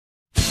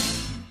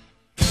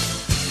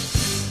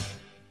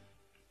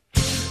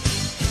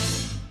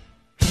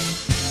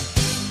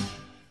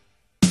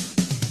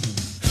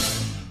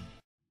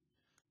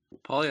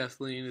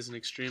Polyethylene is an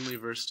extremely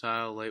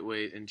versatile,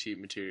 lightweight, and cheap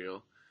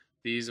material.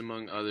 These,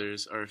 among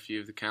others, are a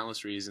few of the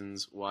countless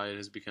reasons why it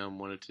has become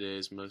one of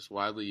today's most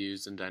widely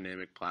used and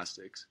dynamic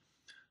plastics.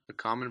 A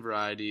common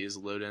variety is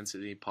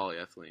low-density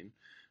polyethylene,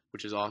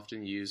 which is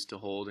often used to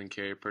hold and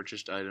carry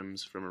purchased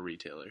items from a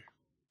retailer.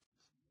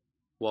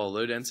 While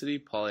low-density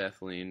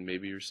polyethylene may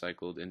be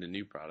recycled into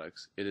new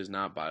products, it is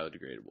not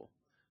biodegradable.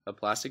 A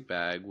plastic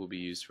bag will be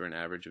used for an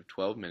average of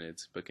 12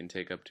 minutes but can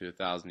take up to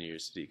 1,000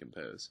 years to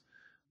decompose.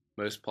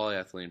 Most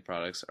polyethylene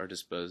products are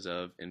disposed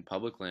of in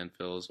public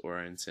landfills or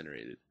are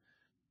incinerated.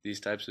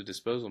 These types of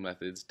disposal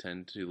methods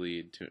tend to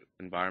lead to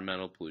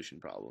environmental pollution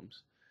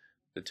problems.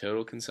 The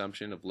total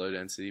consumption of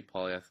low-density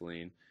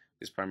polyethylene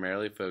is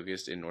primarily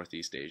focused in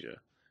Northeast Asia,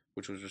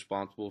 which was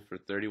responsible for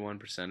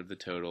 31% of the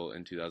total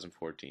in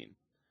 2014.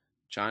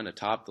 China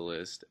topped the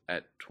list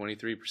at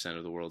 23%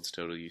 of the world's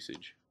total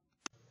usage.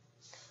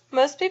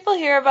 Most people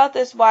hear about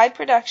this wide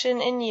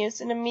production and use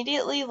and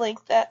immediately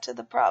link that to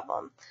the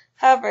problem.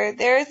 However,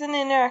 there is an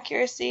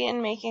inaccuracy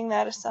in making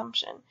that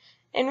assumption.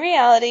 In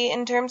reality,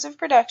 in terms of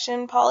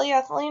production,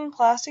 polyethylene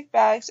plastic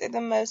bags are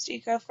the most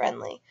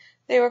eco-friendly.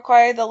 They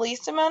require the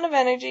least amount of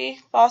energy,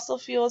 fossil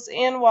fuels,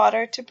 and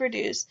water to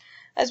produce,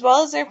 as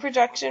well as their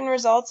production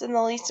results in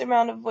the least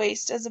amount of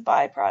waste as a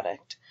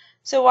byproduct.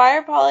 So why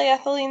are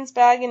polyethylene's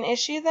bag an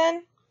issue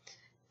then?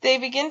 They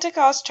begin to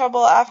cause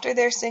trouble after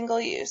their single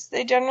use.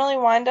 They generally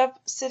wind up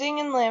sitting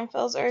in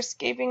landfills or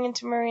escaping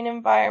into marine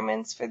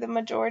environments for the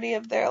majority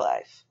of their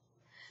life.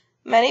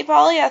 Many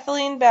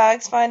polyethylene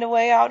bags find a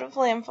way out of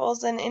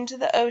landfills and into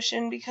the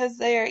ocean because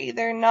they are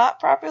either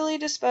not properly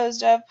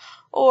disposed of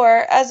or,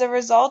 as a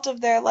result of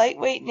their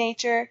lightweight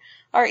nature,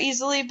 are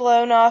easily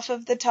blown off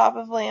of the top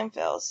of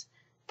landfills.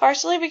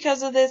 Partially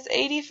because of this,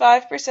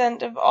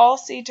 85% of all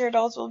sea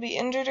turtles will be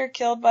injured or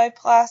killed by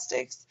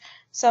plastics,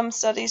 some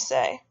studies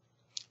say.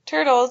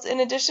 Turtles,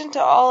 in addition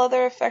to all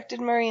other affected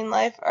marine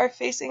life, are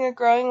facing a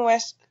growing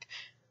risk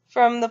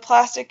from the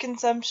plastic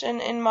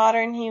consumption in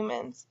modern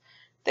humans.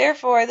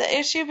 Therefore, the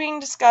issue being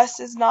discussed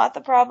is not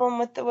the problem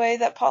with the way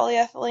that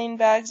polyethylene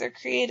bags are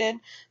created,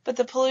 but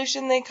the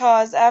pollution they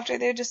cause after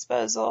their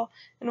disposal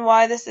and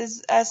why this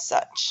is as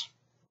such.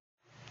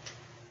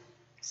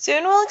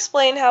 Soon we'll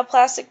explain how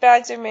plastic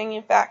bags are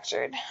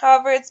manufactured.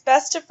 However, it's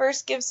best to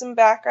first give some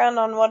background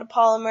on what a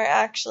polymer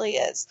actually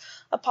is.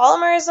 A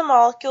polymer is a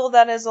molecule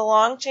that is a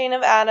long chain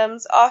of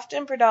atoms,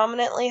 often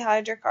predominantly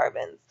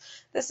hydrocarbons.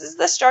 This is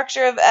the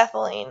structure of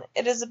ethylene.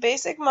 It is a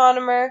basic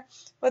monomer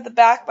with a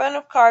backbone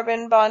of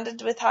carbon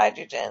bonded with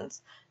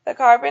hydrogens. The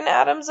carbon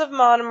atoms of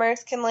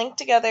monomers can link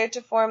together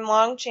to form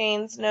long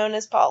chains known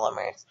as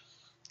polymers.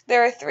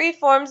 There are three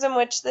forms in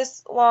which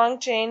this long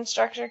chain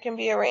structure can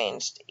be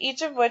arranged,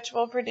 each of which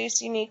will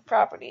produce unique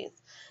properties.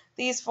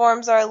 These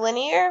forms are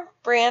linear,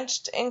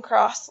 branched, and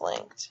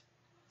cross-linked.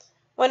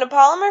 When a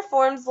polymer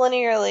forms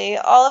linearly,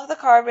 all of the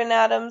carbon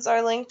atoms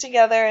are linked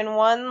together in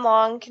one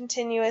long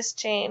continuous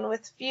chain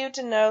with few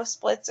to no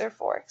splits or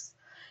forks.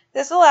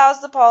 This allows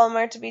the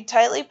polymer to be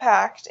tightly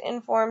packed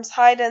and forms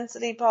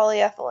high-density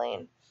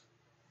polyethylene.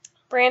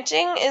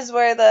 Branching is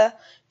where the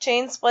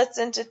chain splits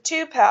into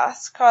two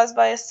paths caused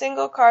by a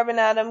single carbon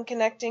atom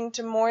connecting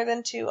to more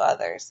than two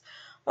others.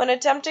 When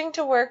attempting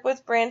to work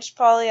with branched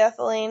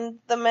polyethylene,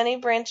 the many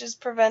branches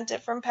prevent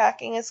it from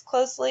packing as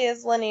closely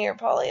as linear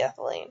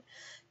polyethylene.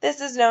 This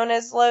is known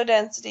as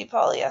low-density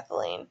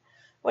polyethylene,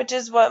 which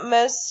is what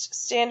most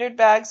standard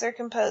bags are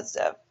composed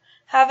of.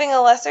 Having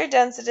a lesser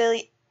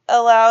density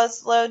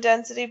allows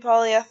low-density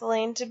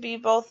polyethylene to be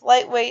both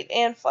lightweight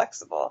and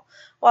flexible,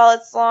 while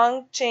its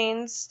long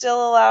chains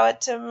still allow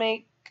it to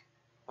make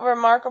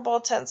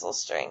remarkable tensile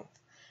strength.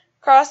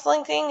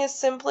 Cross-linking is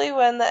simply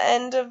when the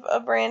end of a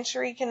branch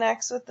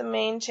reconnects with the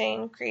main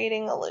chain,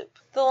 creating a loop.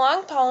 The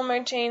long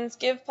polymer chains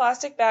give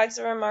plastic bags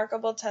a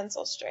remarkable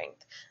tensile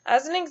strength.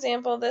 As an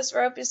example, this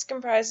rope is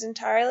comprised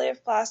entirely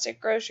of plastic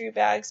grocery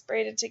bags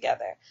braided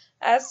together.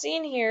 As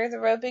seen here, the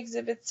rope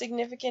exhibits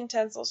significant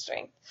tensile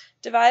strength.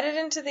 Divided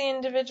into the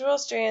individual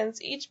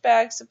strands, each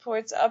bag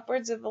supports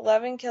upwards of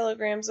 11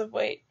 kilograms of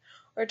weight,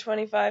 or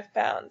 25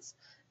 pounds.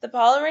 The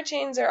polymer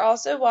chains are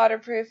also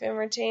waterproof and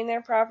retain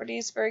their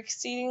properties for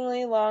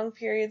exceedingly long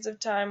periods of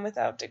time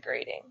without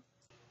degrading.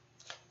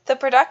 The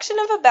production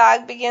of a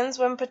bag begins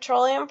when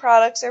petroleum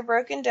products are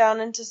broken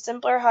down into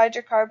simpler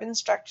hydrocarbon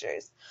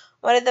structures.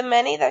 One of the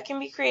many that can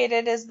be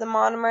created is the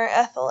monomer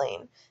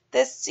ethylene.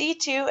 This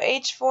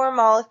C2H4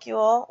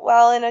 molecule,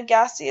 while in a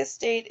gaseous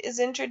state, is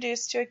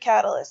introduced to a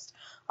catalyst,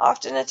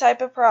 often a type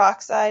of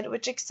peroxide,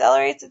 which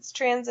accelerates its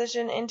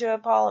transition into a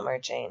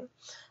polymer chain.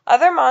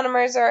 Other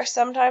monomers are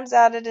sometimes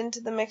added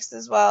into the mix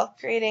as well,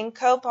 creating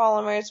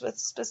copolymers with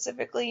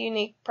specifically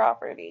unique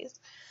properties.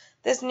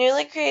 This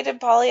newly created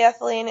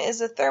polyethylene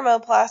is a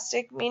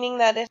thermoplastic, meaning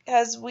that it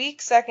has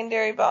weak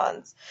secondary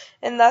bonds,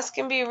 and thus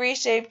can be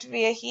reshaped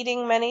via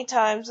heating many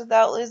times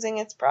without losing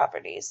its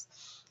properties.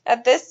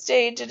 At this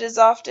stage, it is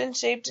often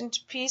shaped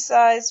into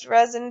pea-sized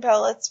resin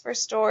pellets for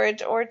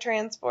storage or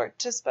transport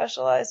to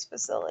specialized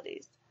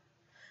facilities.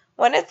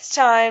 When it's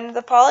timed,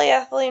 the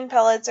polyethylene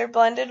pellets are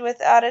blended with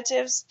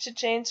additives to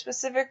change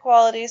specific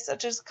qualities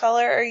such as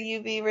color or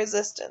UV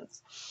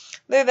resistance.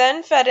 They're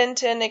then fed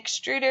into an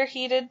extruder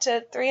heated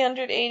to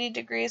 380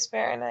 degrees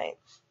Fahrenheit.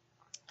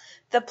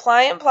 The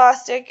pliant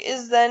plastic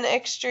is then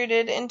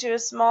extruded into a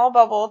small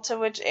bubble to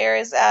which air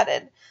is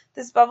added.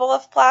 This bubble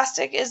of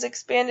plastic is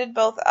expanded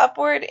both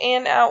upward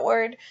and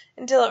outward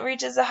until it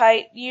reaches a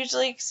height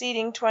usually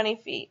exceeding 20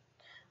 feet.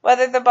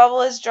 Whether the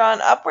bubble is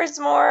drawn upwards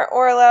more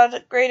or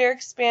allowed greater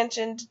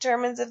expansion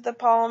determines if the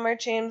polymer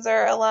chains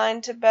are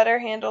aligned to better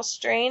handle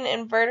strain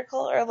in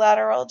vertical or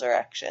lateral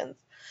directions.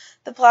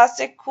 The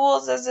plastic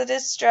cools as it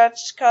is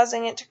stretched,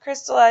 causing it to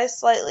crystallize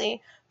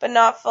slightly, but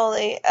not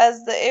fully,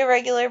 as the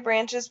irregular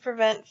branches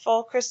prevent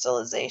full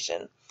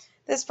crystallization.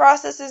 This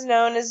process is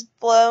known as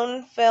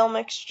blown film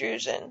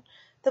extrusion.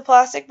 The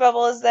plastic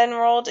bubble is then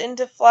rolled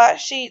into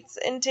flat sheets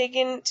and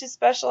taken to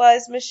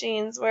specialized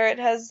machines where it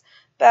has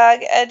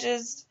bag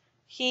edges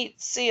heat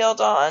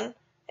sealed on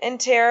and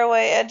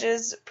tearaway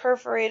edges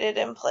perforated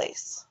in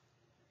place.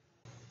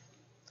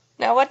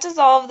 Now, what does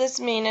all of this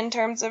mean in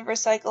terms of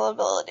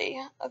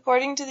recyclability?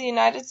 According to the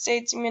United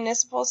States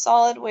Municipal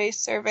Solid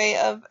Waste Survey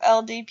of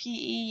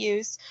LDPE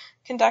use,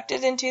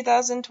 conducted in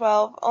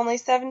 2012, only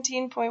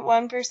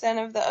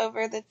 17.1% of the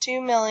over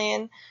 2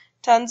 million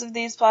tons of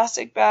these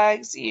plastic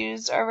bags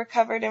used are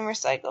recovered and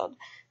recycled.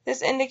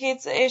 This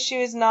indicates the issue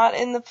is not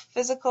in the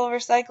physical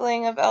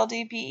recycling of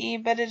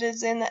LDPE, but it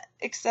is in the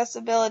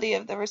accessibility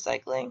of the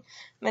recycling.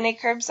 Many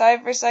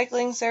curbside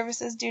recycling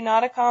services do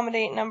not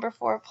accommodate number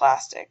 4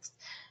 plastics.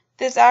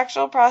 This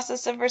actual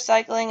process of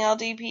recycling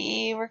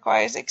LDPE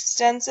requires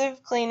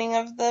extensive cleaning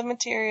of the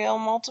material,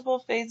 multiple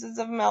phases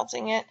of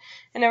melting it,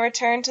 and a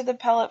return to the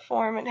pellet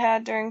form it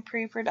had during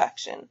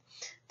pre-production.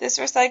 This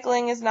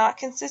recycling is not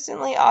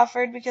consistently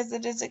offered because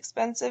it is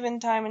expensive and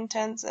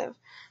time-intensive.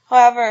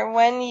 However,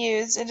 when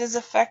used, it is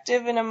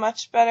effective and a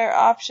much better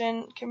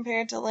option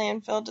compared to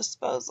landfill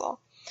disposal.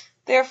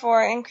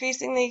 Therefore,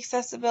 increasing the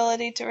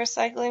accessibility to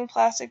recycling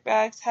plastic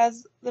bags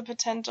has the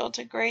potential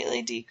to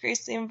greatly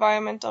decrease the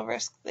environmental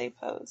risk they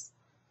pose.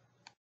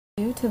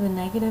 Due to the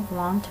negative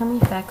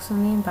long-term effects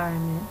on the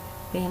environment,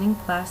 banning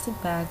plastic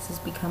bags is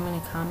becoming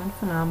a common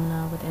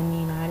phenomenon within the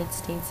United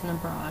States and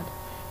abroad.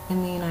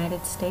 In the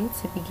United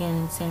States, it began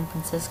in San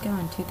Francisco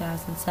in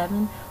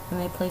 2007 when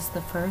they placed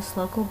the first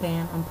local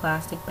ban on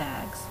plastic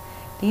bags.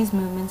 These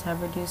movements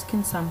have reduced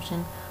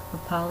consumption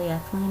of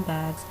polyethylene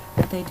bags,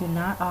 but they do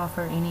not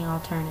offer any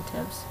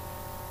alternatives.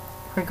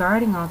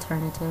 Regarding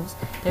alternatives,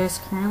 there is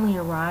currently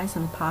a rise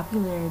in the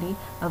popularity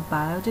of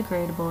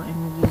biodegradable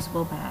and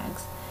reusable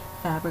bags.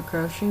 Fabric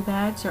grocery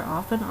bags are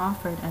often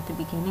offered at the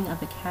beginning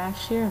of a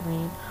cashier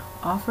lane,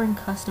 offering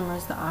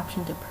customers the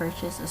option to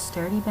purchase a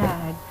sturdy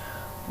bag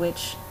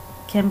which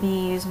can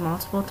be used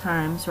multiple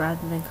times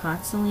rather than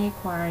constantly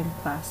acquiring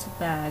plastic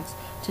bags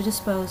to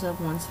dispose of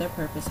once their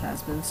purpose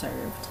has been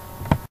served.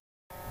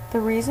 The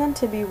reason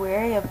to be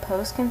wary of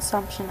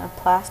post-consumption of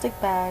plastic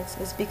bags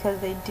is because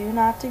they do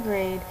not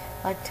degrade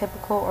like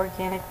typical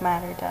organic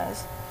matter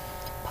does.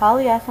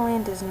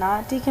 Polyethylene does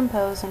not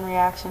decompose in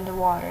reaction to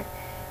water.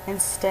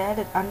 Instead,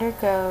 it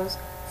undergoes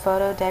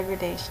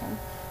photodegradation.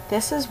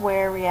 This is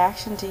where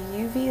reaction to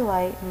UV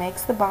light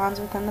makes the bonds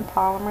within the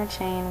polymer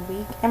chain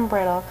weak and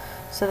brittle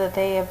so that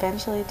they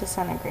eventually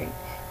disintegrate.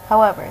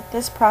 However,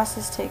 this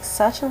process takes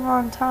such a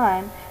long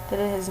time that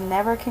it has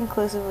never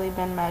conclusively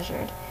been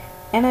measured.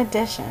 In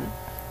addition,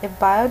 if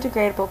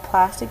biodegradable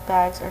plastic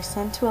bags are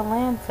sent to a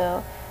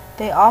landfill,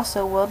 they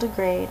also will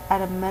degrade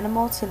at a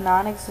minimal to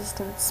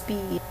non-existent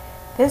speed.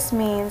 This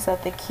means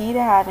that the key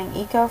to having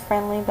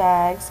eco-friendly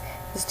bags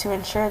is to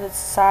ensure that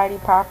society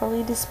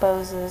properly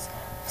disposes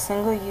of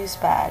single-use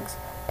bags.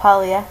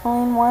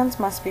 Polyethylene ones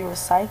must be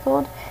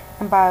recycled,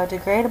 and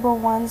biodegradable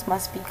ones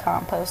must be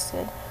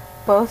composted.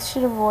 Both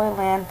should avoid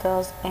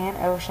landfills and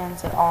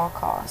oceans at all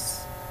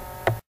costs.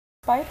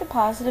 Despite the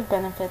positive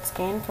benefits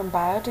gained from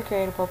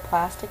biodegradable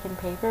plastic and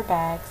paper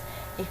bags,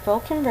 a full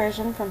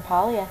conversion from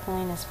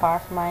polyethylene is far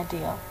from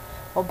ideal.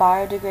 While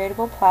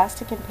biodegradable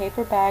plastic and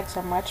paper bags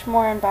are much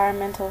more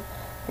environmentally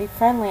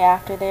friendly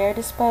after they are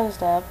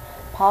disposed of,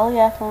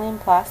 polyethylene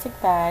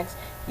plastic bags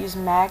use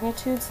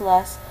magnitudes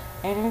less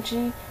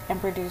energy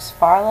and produce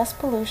far less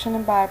pollution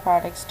and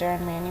byproducts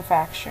during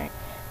manufacturing.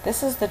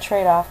 This is the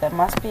trade-off that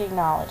must be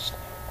acknowledged.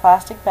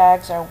 Plastic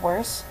bags are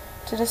worse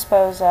to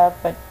dispose of,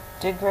 but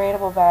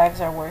degradable bags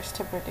are worse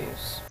to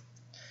produce.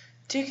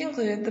 To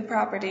conclude, the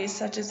properties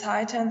such as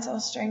high tensile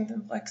strength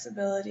and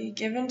flexibility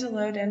given to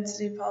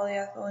low-density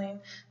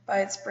polyethylene by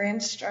its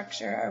branch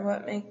structure are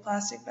what make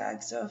plastic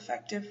bags so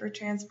effective for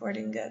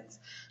transporting goods.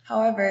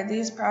 However,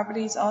 these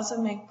properties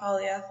also make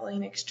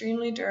polyethylene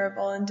extremely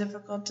durable and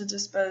difficult to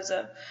dispose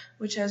of,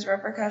 which has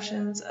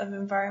repercussions of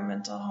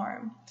environmental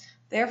harm.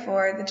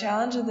 Therefore, the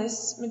challenge of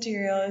this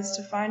material is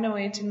to find a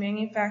way to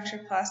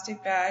manufacture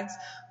plastic bags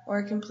or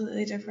a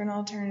completely different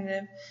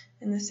alternative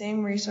in the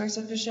same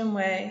resource-efficient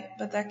way,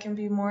 but that can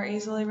be more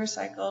easily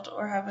recycled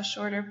or have a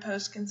shorter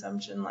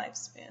post-consumption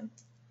lifespan.